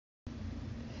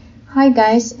Hi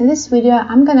guys, in this video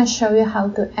I'm gonna show you how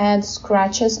to add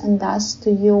scratches and dust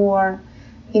to your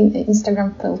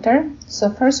Instagram filter. So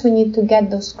first we need to get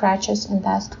those scratches and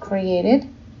dust created.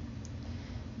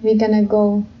 We're gonna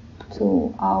go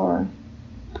to our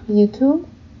YouTube,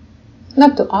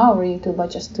 not to our YouTube but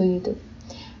just to YouTube,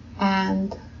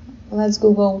 and let's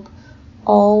Google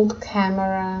old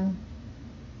camera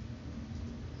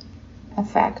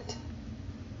effect,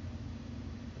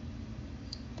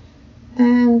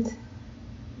 and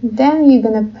then you're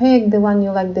gonna pick the one you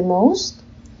like the most.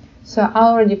 So I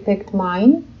already picked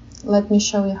mine. Let me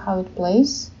show you how it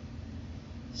plays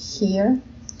here.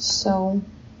 So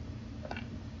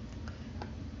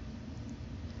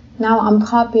now I'm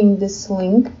copying this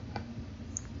link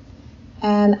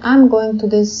and I'm going to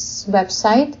this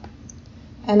website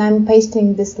and I'm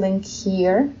pasting this link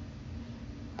here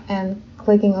and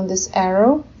clicking on this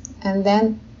arrow, and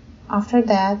then after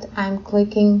that I'm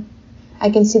clicking, I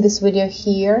can see this video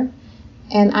here,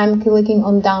 and I'm clicking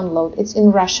on download. It's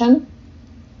in Russian.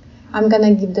 I'm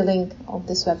gonna give the link of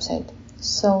this website.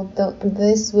 So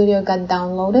this video got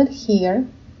downloaded here.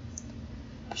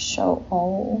 Show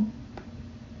all.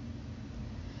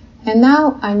 And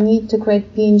now I need to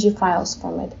create PNG files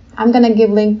from it. I'm gonna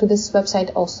give link to this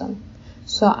website also.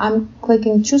 So I'm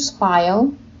clicking choose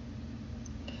file,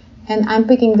 and I'm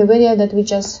picking the video that we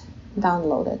just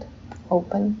downloaded.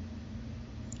 Open.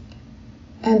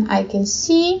 And I can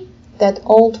see that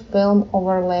old film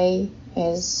overlay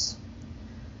is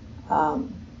the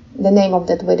name of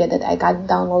that video that I got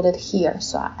downloaded here.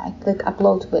 So I click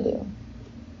upload video.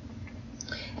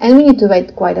 And we need to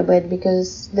wait quite a bit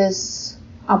because this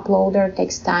uploader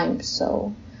takes time.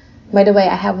 So by the way,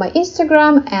 I have my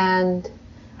Instagram and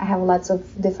I have lots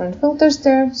of different filters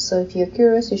there. So if you're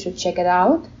curious, you should check it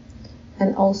out.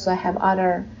 And also I have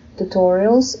other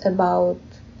tutorials about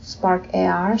Spark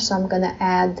AR, so I'm gonna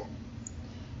add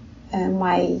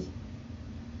my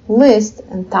list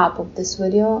on top of this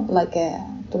video, like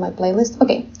to my playlist.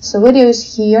 Okay, so video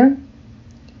is here.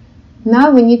 Now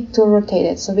we need to rotate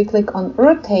it, so we click on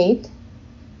rotate,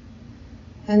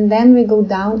 and then we go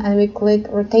down and we click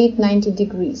rotate 90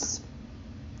 degrees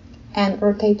and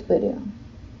rotate video,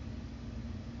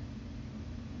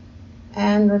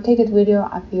 and rotated video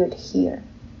appeared here.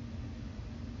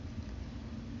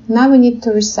 Now we need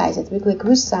to resize it. We click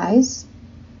resize,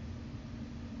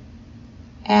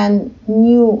 and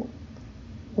new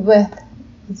width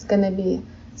is gonna be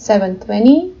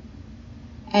 720,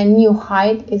 and new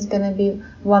height is gonna be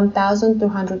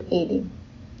 1280.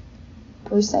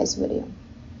 Resize video.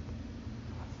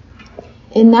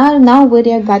 And now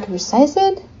video got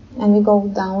resized, and we go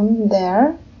down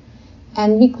there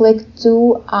and we click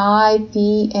to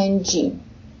IPNG.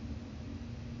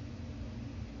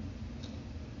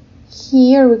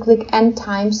 Here we click end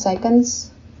time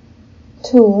seconds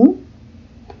 2,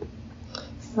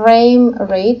 frame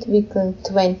rate we click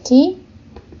 20,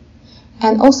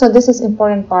 and also this is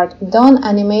important part, don't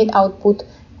animate output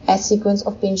a sequence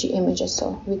of PNG images,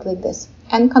 so we click this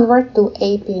and convert to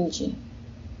a PNG.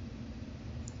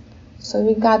 So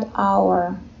we got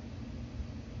our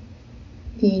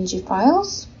PNG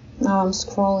files. Now I'm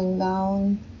scrolling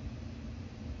down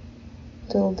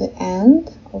till the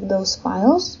end of those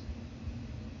files.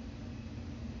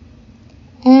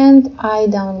 And I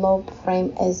download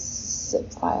frame as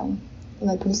zip file.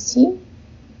 Let me see.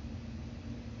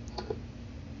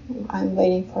 I'm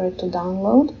waiting for it to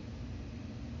download.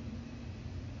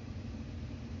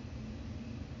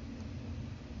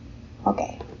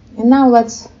 Okay, and now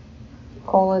let's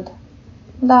call it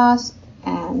dust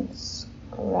and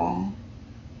scratches.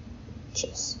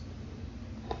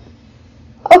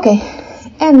 Okay,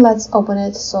 and let's open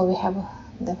it so we have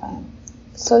the file.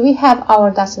 So we have our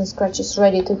dust and scratches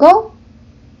ready to go.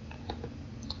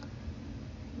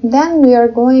 Then we are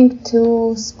going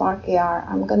to Spark AR.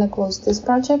 I'm gonna close this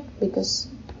project because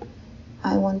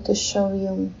I want to show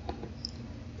you,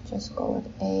 just call it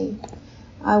A.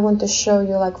 I want to show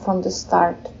you like from the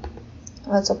start.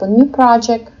 Let's open new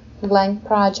project, blank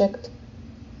project.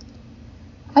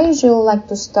 I usually like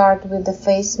to start with the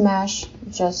face mesh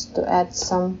just to add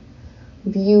some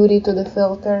beauty to the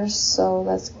filters. So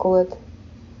let's call it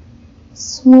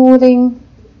smoothing,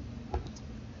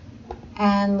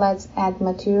 and let's add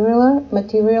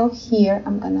material here.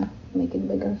 I'm gonna make it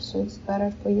bigger so it's better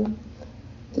for you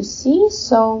to see.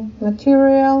 So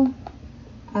material,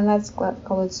 and let's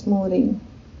call it smoothing,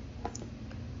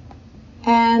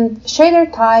 and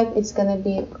shader type it's gonna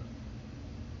be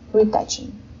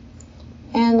retouching,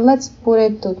 and let's put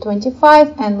it to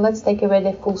 25, and let's take away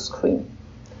the full screen.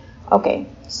 Okay,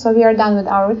 so we are done with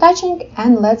our retouching,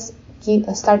 and let's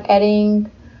start adding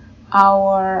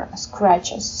our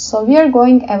scratches. So we are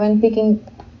going and picking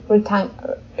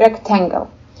rectangle.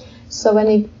 So when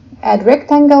we add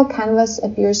rectangle, canvas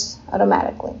appears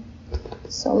automatically.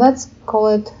 So let's call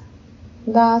it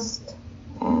dust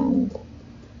and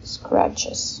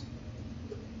scratches.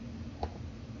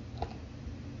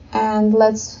 And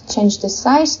let's change the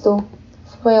size to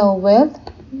fill width,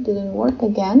 didn't work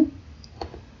again,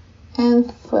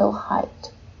 and fill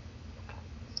height.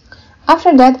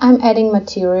 After that, I'm adding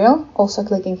material, also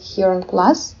clicking here on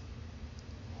plus,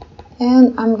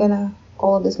 and I'm gonna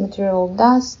call this material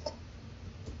dust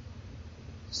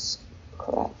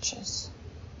scratches.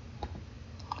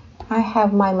 I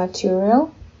have my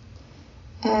material,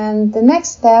 and the next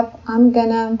step I'm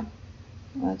gonna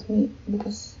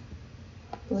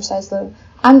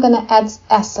I'm gonna add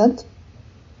asset,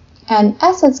 and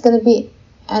asset's gonna be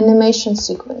animation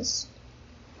sequence.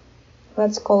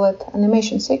 Let's call it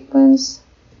animation sequence,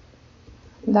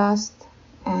 dust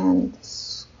and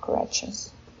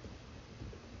scratches.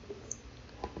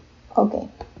 Okay,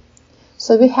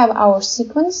 so we have our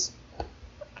sequence.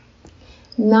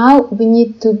 Now we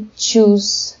need to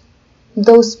choose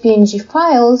those PNG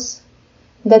files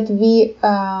that we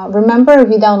remember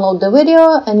we download the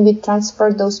video and we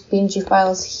transfer those PNG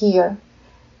files here.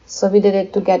 So we did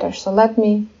it together. So let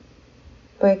me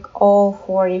pick all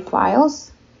 40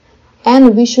 files,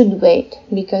 and we should wait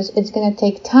because it's going to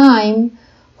take time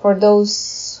for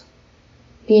those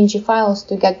PNG files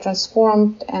to get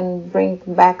transformed and bring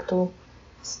back to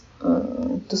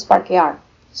SparkAR.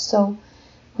 So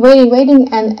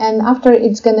waiting, and after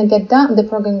it's gonna get done, the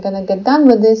program gonna get done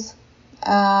with this,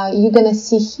 you're gonna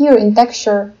see here in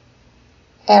texture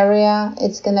area,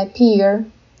 it's gonna appear,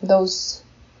 those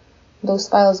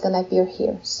files gonna appear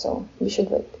here. So we should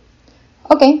wait.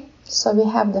 Okay, so we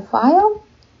have the file,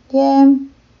 yeah,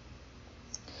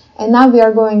 and now we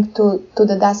are going to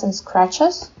the dust and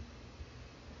scratches,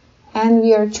 and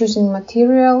we are choosing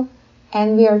material,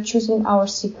 and we are choosing our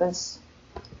sequence.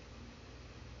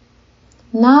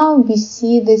 Now we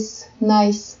see this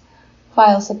nice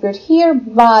files appeared here,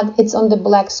 but it's on the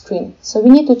black screen. So we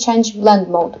need to change blend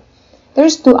mode.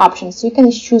 There's two options. You can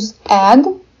choose add.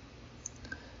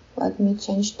 Let me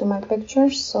change to my picture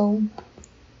so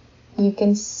you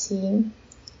can see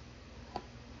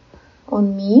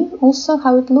on me also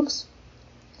how it looks.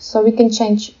 So we can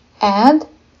change add,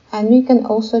 and we can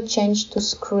also change to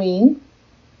screen.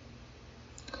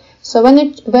 So when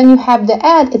you have the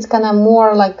add, it's kind of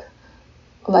more like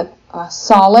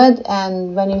solid,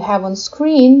 and when you have on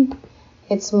screen,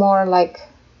 it's more like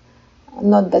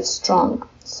not that strong.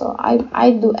 So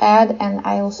I do add, and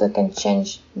I also can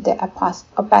change the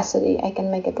opacity. I can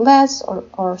make it less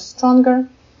or stronger.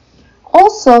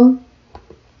 Also,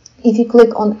 if you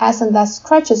click on S and dust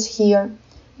scratches here,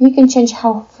 you can change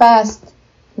how fast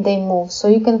they move. So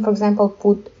you can, for example,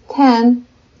 put 10,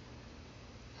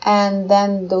 and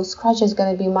then those scratches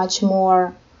going to be much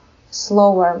more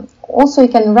slower. Also, you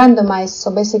can randomize, so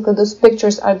basically those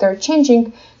pictures are there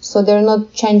changing, so they're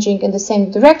not changing in the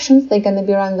same directions, they're going to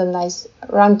be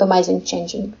randomizing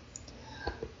changing.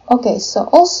 Okay, so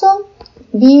also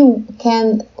we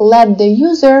can let the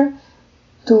user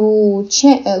to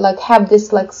have this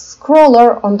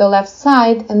scroller on the left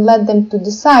side, and let them to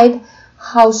decide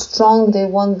how strong they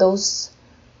want those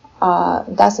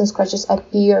dust and scratches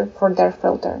appear for their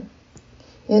filter.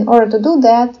 In order to do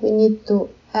that, we need to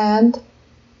add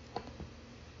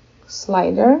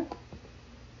slider,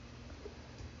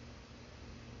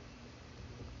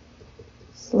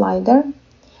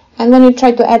 and when you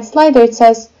try to add slider, it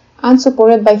says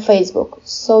unsupported by Facebook.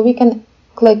 So we can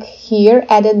click here,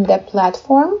 edit the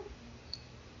platform,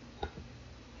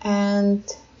 and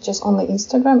just only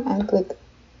Instagram, and click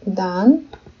done,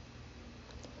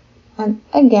 and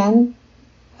again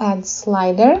add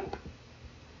slider.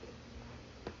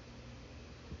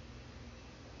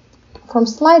 From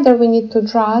slider, we need to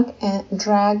drag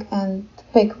and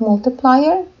pick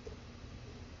multiply,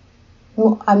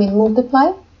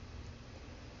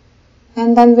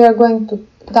 and then we are going to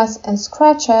dust and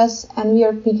scratches, and we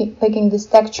are picking this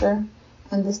texture,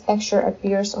 and this texture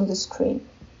appears on the screen.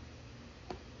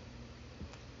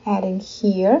 Adding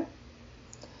here,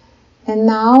 and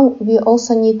now we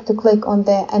also need to click on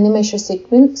the animation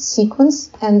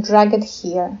sequence and drag it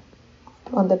here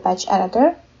on the patch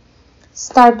editor.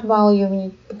 Start value, we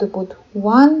need to put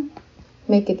 1,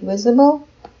 make it visible,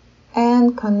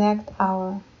 and connect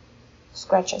our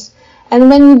scratches. And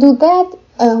when you do that,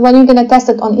 when you're gonna test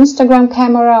it on Instagram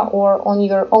camera or on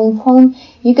your own phone,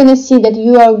 you're gonna see that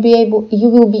you will be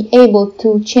able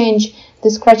to change the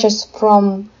scratches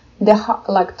from the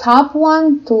top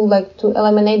one to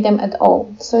eliminate them at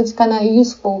all. So it's kind of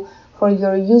useful for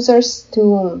your users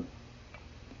to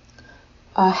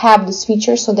have this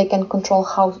feature, so they can control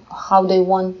how they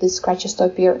want these scratches to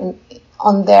appear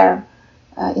on their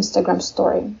Instagram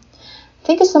story.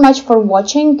 Thank you so much for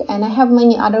watching, and I have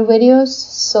many other videos,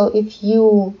 so if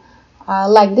you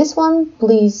like this one,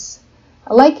 please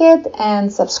like it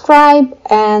and subscribe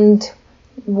and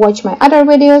watch my other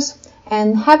videos,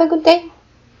 and have a good day.